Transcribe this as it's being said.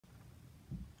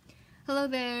Hello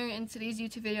there, in today's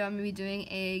YouTube video I'm going to be doing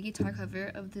a guitar cover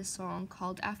of this song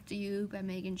called After You by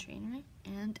Meghan Trainor,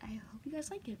 and I hope you guys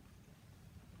like it.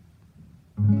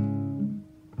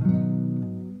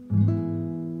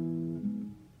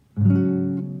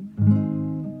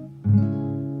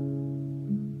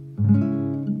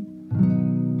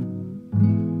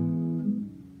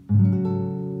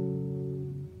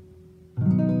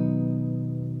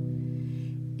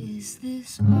 Is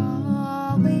this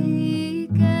all we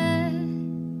get?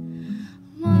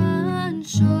 One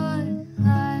short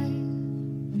life.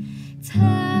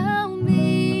 Tell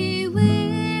me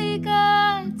we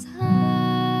got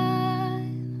time.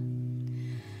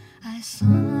 I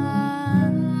swallowed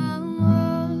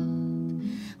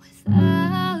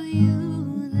without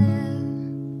you there.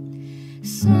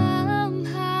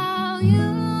 Somehow you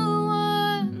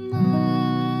were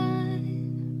mine.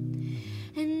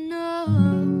 And no,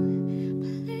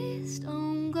 please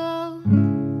don't go.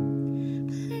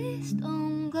 Please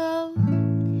don't go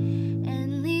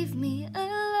and leave me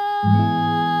alone.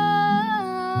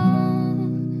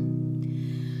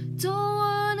 Don't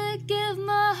wanna give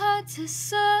my heart to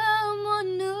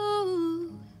someone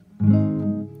new.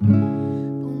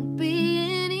 Won't be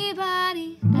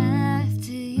anybody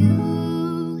after you.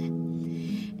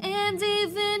 And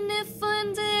even if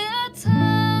one day our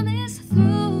time is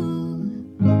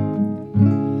through,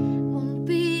 won't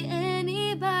be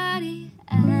anybody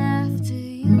after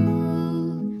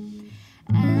you.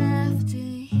 After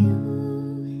you,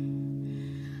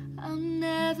 I'll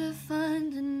never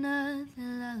find another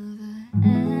lover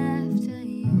after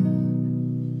you.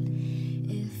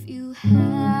 If you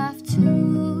have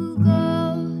to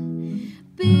go,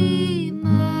 be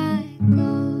my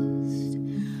ghost.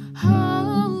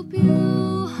 Hope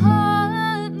you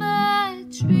haunt my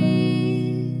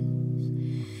dreams,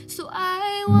 so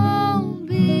I won't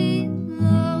be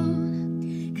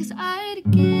alone. 'Cause I'd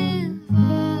give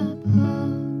up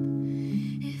hope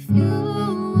if you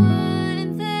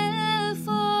weren't there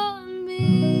for me.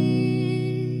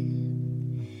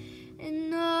 And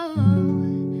no,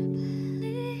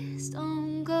 please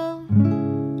don't go.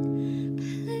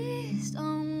 Please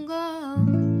don't go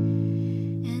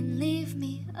and leave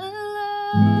me alone.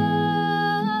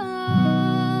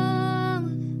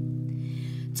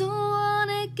 Don't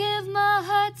wanna give my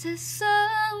heart to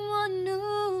someone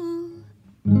new.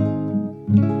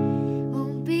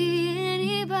 Won't be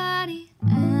anybody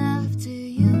after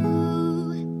you.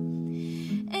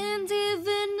 And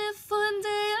even if one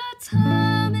day our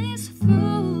time is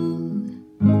through,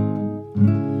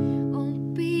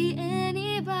 won't be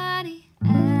anybody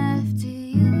after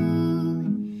you.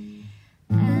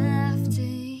 After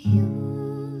you,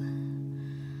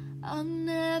 I'll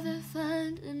never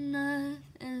find another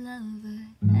lover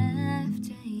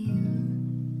after you.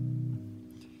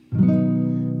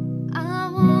 I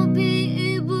won't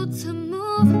be able to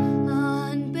move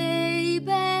on,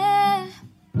 baby.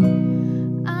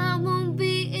 I won't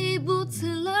be able to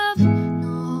love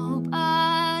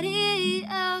nobody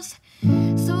else.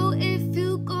 So if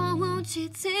you go, won't you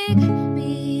take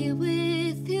me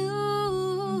with you?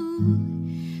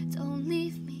 Don't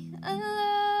leave me alone.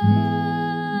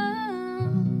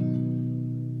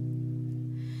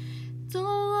 Don't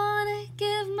wanna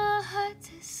give my heart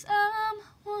to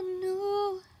someone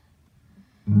new.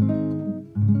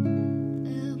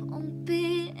 There won't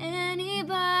be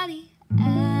anybody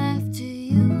after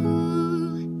you.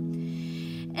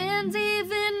 And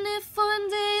even if one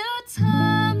day our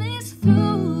time is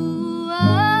through,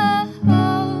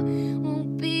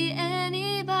 won't be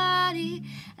anybody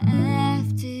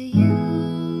after you.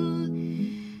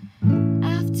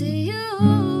 After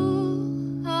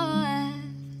you,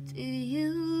 after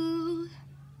you,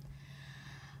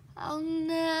 I'll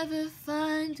never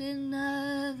find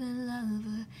another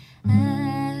lover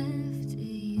after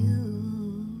you.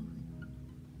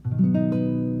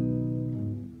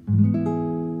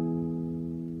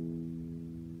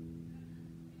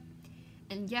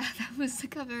 And yeah, that was the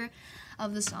cover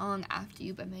of the song After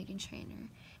You by Meghan Trainor.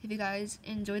 If you guys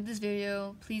enjoyed this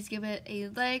video, please give it a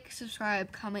like,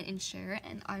 subscribe, comment, and share,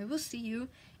 and I will see you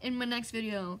in my next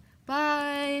video.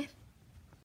 Bye!